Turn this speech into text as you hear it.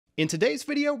In today's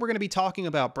video, we're going to be talking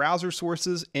about browser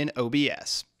sources in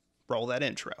OBS. Roll that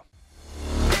intro.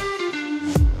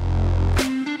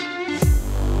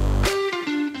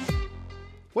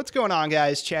 What's going on,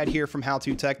 guys? Chad here from How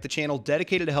To Tech, the channel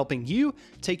dedicated to helping you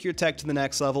take your tech to the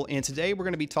next level. And today we're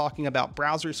going to be talking about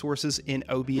browser sources in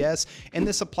OBS, and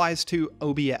this applies to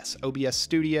OBS, OBS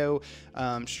Studio,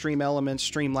 Stream Elements,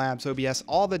 Streamlabs, OBS,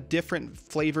 all the different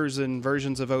flavors and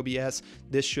versions of OBS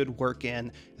this should work in.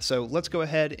 So let's go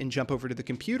ahead and jump over to the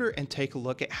computer and take a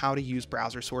look at how to use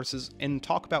browser sources and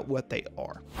talk about what they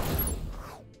are.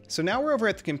 So now we're over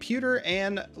at the computer,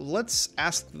 and let's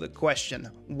ask the question,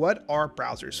 what are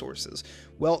browser sources?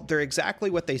 Well, they're exactly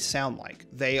what they sound like.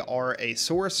 They are a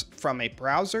source from a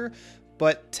browser,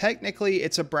 but technically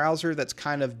it's a browser that's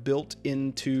kind of built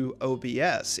into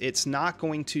OBS. It's not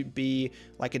going to be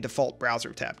like a default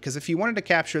browser tab, because if you wanted to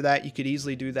capture that, you could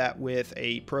easily do that with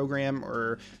a program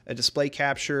or a display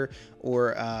capture,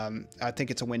 or I think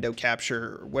it's a window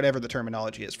capture, whatever the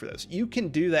terminology is for those. You can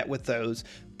do that with those,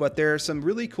 but there are some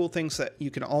really cool things that you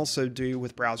can also do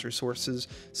with browser sources,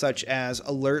 such as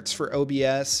alerts for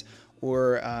OBS,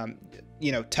 or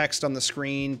text on the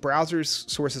screen. Browser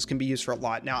sources can be used for a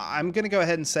lot. Now, I'm going to go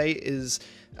ahead and say is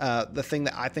the thing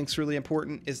that I think is really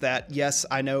important is that, yes,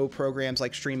 I know programs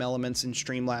like Stream Elements and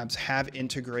Streamlabs have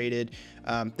integrated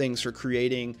things for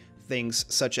creating things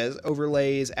such as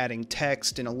overlays, adding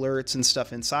text and alerts and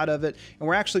stuff inside of it. And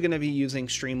we're actually going to be using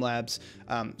Streamlabs'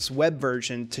 web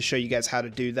version to show you guys how to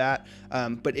do that.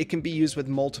 But it can be used with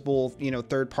multiple,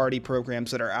 third-party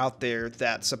programs that are out there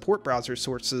that support browser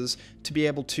sources to be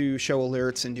able to show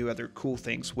alerts and do other cool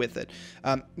things with it.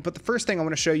 But the first thing I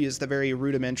want to show you is the very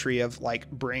rudimentary of like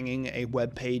bringing a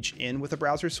web page in with a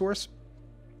browser source.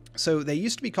 So they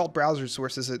used to be called browser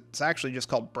sources. It's actually just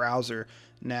called browser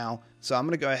now. So I'm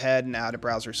going to go ahead and add a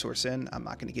browser source in. I'm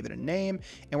not going to give it a name.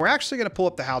 And we're actually going to pull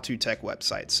up the How To Tech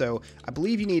website. So I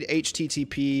believe you need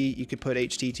HTTP. You could put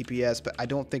HTTPS, but I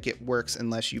don't think it works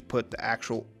unless you put the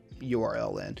actual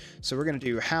URL in. So we're going to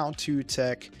do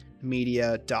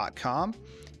howtotechmedia.com.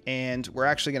 And we're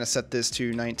actually going to set this to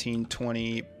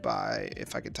 1920 by,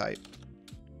 if I could type,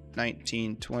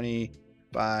 1920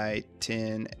 by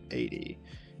 1080.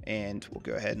 And we'll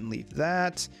go ahead and leave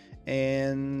that.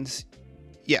 And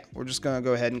yeah, we're just going to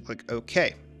go ahead and click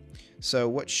OK. So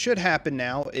what should happen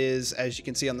now is, as you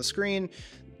can see on the screen,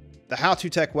 the How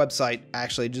To Tech website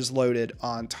actually just loaded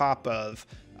on top of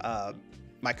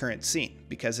my current scene,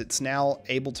 because it's now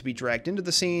able to be dragged into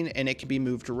the scene and it can be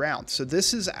moved around. So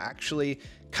this is actually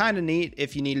kind of neat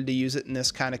if you needed to use it in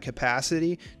this kind of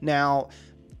capacity. Now,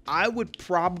 I would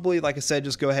probably, like I said,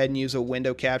 just go ahead and use a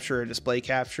window capture or display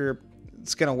capture.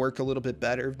 It's going to work a little bit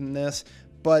better than this,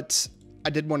 but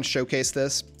I did want to showcase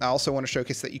this. I also want to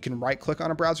showcase that you can right click on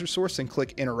a browser source and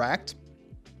click interact,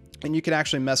 and you can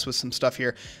actually mess with some stuff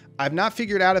here. I've not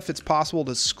figured out if it's possible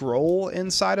to scroll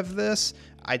inside of this.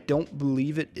 I don't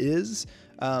believe it is,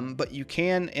 but you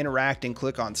can interact and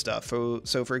click on stuff.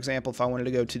 So for example, if I wanted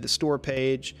to go to the store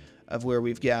page of where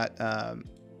we've got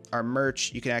our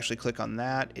merch, you can actually click on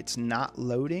that. It's not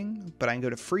loading, but I can go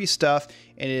to free stuff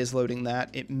and it is loading that.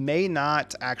 It may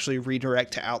not actually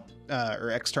redirect to out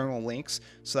or external links,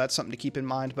 so that's something to keep in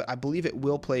mind, but I believe it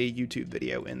will play a YouTube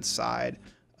video inside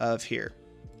of here.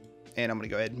 And I'm gonna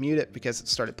go ahead and mute it because it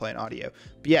started playing audio.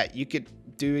 But yeah, you could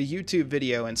do a YouTube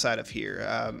video inside of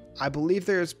here. I believe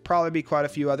there's probably be quite a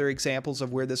few other examples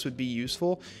of where this would be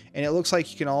useful, and it looks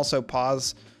like you can also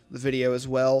pause the video as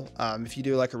well. If you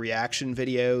do like a reaction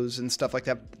videos and stuff like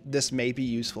that, this may be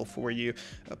useful for you.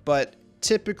 But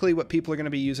typically what people are going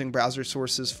to be using browser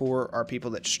sources for are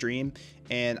people that stream,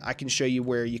 and I can show you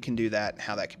where you can do that and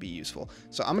how that could be useful.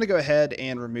 So I'm going to go ahead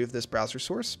and remove this browser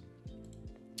source,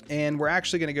 and we're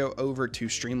actually going to go over to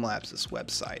Streamlabs'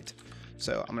 website.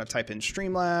 So I'm going to type in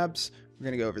Streamlabs. We're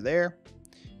going to go over there,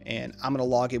 and I'm going to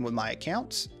log in with my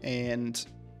account, and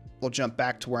we'll jump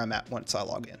back to where I'm at once I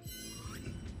log in.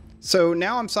 So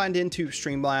now I'm signed into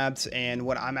Streamlabs, and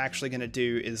what I'm actually going to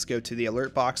do is go to the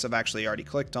alert box. I've actually already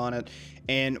clicked on it,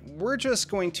 and we're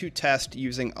just going to test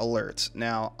using alerts.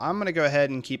 Now I'm going to go ahead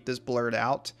and keep this blurred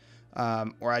out,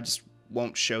 or I just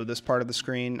won't show this part of the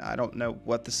screen. I don't know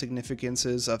what the significance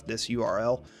is of this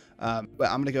URL. But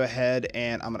I'm going to go ahead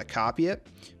and I'm going to copy it,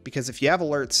 because if you have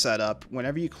alerts set up,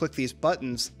 whenever you click these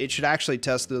buttons, it should actually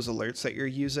test those alerts that you're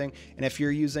using. And if you're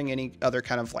using any other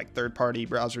kind of like third-party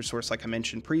browser source, like I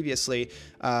mentioned previously,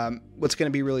 what's going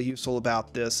to be really useful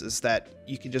about this is that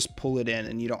you can just pull it in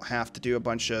and you don't have to do a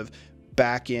bunch of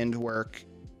back-end work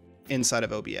inside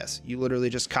of OBS. You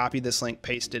literally just copy this link,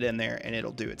 paste it in there, and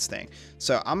it'll do its thing.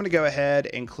 So I'm going to go ahead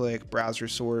and click browser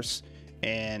source,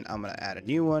 and I'm going to add a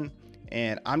new one.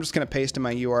 And I'm just going to paste in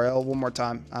my URL one more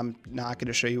time. I'm not going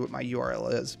to show you what my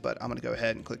URL is, but I'm going to go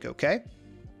ahead and click OK.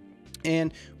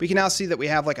 And we can now see that we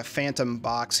have like a phantom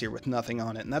box here with nothing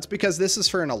on it. And that's because this is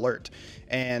for an alert.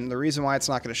 And the reason why it's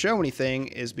not going to show anything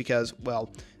is because,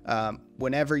 well,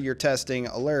 whenever you're testing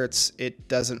alerts, it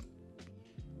doesn't,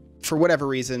 for whatever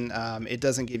reason, it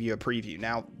doesn't give you a preview.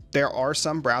 Now, there are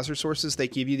some browser sources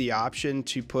that give you the option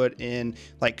to put in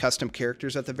like custom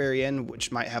characters at the very end,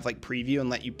 which might have like preview and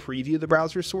let you preview the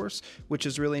browser source, which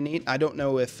is really neat. I don't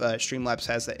know if Streamlabs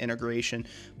has that integration,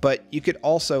 but you could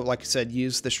also, like I said,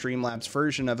 use the Streamlabs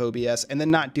version of OBS and then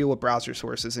not deal with browser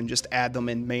sources and just add them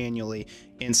in manually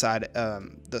inside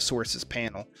the sources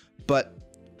panel. But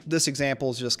this example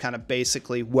is just kind of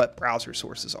basically what browser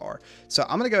sources are. So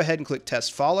I'm going to go ahead and click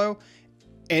test follow,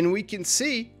 and we can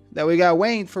see that we got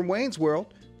Wayne from Wayne's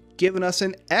World giving us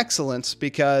an excellence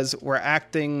because we're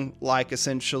acting like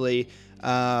essentially,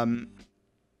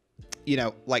 you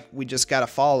know, like we just got to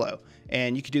follow.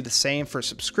 And you could do the same for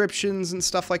subscriptions and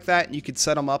stuff like that. And you could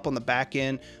set them up on the back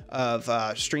end of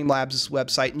Streamlabs'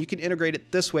 website. And you can integrate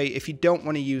it this way. If you don't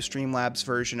want to use Streamlabs'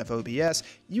 version of OBS,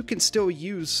 you can still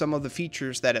use some of the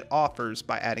features that it offers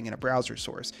by adding in a browser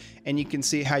source. And you can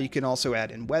see how you can also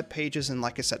add in web pages. And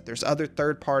like I said, there's other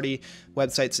third-party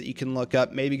websites that you can look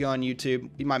up. Maybe go on YouTube.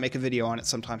 We might make a video on it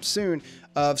sometime soon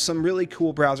of some really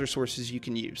cool browser sources you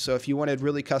can use. So if you wanted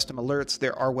really custom alerts,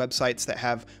 there are websites that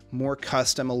have more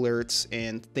custom alerts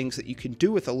and things that you can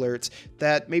do with alerts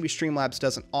that maybe Streamlabs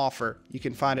doesn't offer. You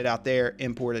can find it out there,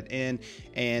 import it in,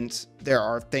 and there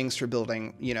are things for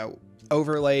building, you know,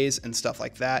 overlays and stuff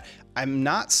like that. I'm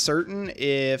not certain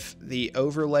if the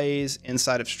overlays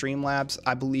inside of Streamlabs,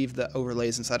 I believe the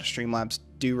overlays inside of Streamlabs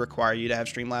do require you to have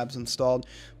Streamlabs installed.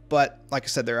 But like I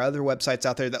said, there are other websites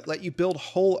out there that let you build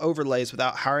whole overlays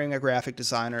without hiring a graphic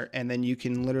designer, and then you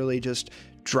can literally just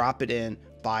drop it in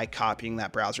by copying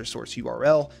that browser source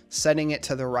URL, setting it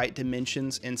to the right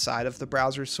dimensions inside of the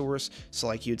browser source. So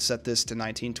like you'd set this to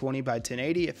 1920 by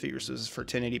 1080 if yours is for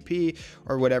 1080p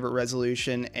or whatever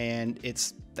resolution, and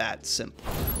it's that simple.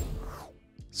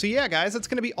 So yeah, guys, that's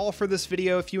going to be all for this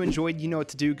video. If you enjoyed, you know what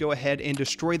to do. Go ahead and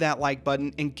destroy that like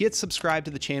button and get subscribed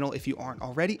to the channel if you aren't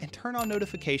already, and turn on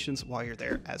notifications while you're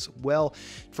there as well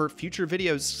for future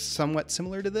videos somewhat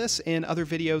similar to this and other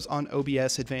videos on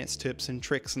OBS advanced tips and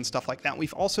tricks and stuff like that.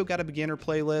 We've also got a beginner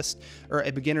playlist or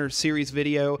a beginner series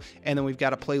video, and then we've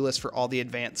got a playlist for all the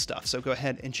advanced stuff. So go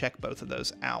ahead and check both of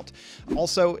those out.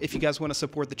 Also, if you guys want to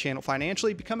support the channel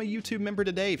financially, become a YouTube member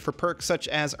today for perks such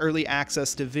as early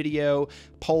access to video,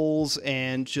 polls,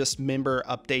 and just member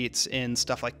updates and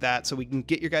stuff like that, so we can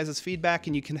get your guys' feedback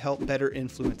and you can help better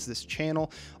influence this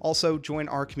channel. Also, join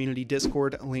our community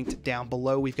Discord linked down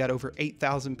below. We've got over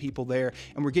 8,000 people there,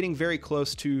 and we're getting very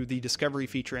close to the discovery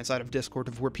feature inside of Discord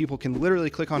of where people can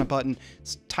literally click on a button,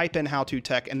 type in how to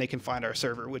tech, and they can find our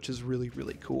server, which is really,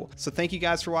 really cool. So thank you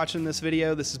guys for watching this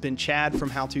video. This has been Chad from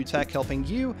How To Tech, helping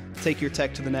you take your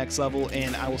tech to the next level,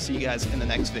 and I will see you guys in the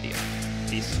next video.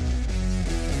 Peace.